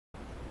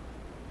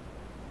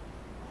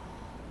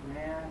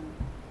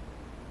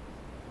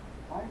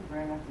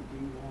Bran have to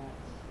do that?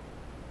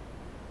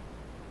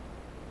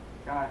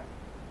 Got it.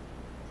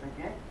 Is that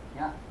good?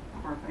 Yeah.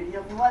 Perfect.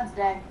 Video for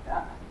Wednesday.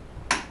 Yeah.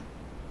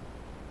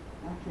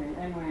 Okay,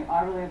 anyway,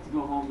 I really have to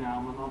go home now.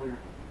 My mother,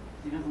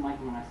 she doesn't like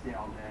it when I stay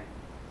all day.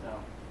 So,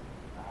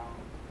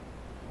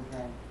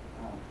 okay.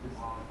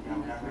 Yeah,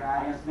 whatever.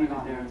 I'll just leave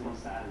it there until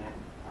Saturday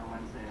or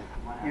Wednesday.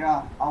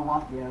 Yeah, I'll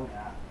walk you out.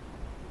 Yeah.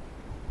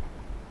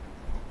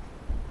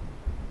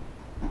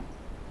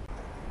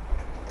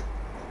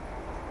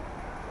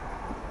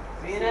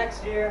 See you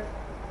next year.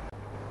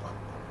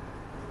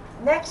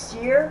 Next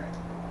year?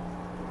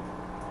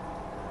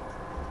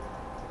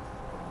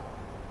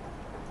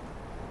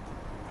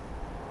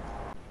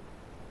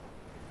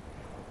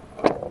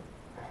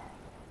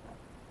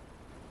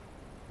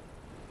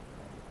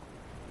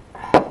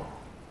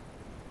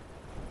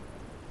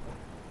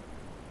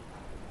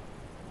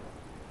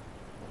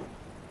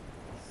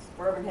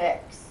 Suburban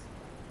Hicks.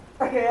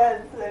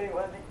 Brian said he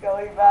wasn't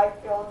going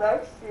back till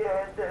next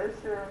year.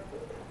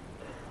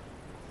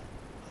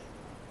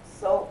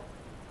 So,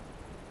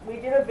 we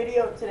did a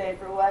video today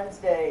for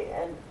Wednesday,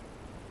 and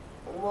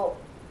well,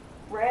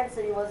 Bran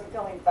said he wasn't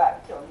coming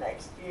back till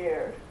next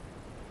year.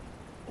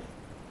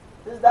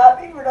 Does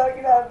that mean we're not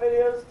gonna have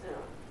videos too?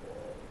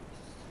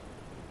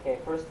 Okay,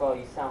 first of all,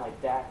 you sound like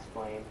Dax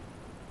Flame.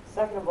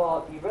 Second of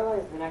all, you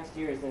realize the next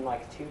year is in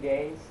like 2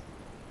 days?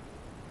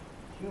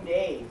 2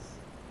 days.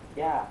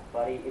 Yeah,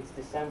 buddy, it's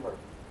December.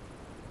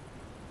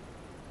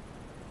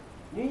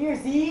 New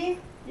Year's Eve?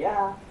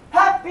 Yeah.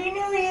 Happy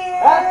New Year!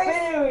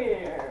 Happy New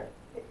Year!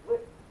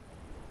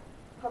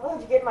 How about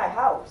you get in my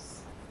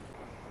house?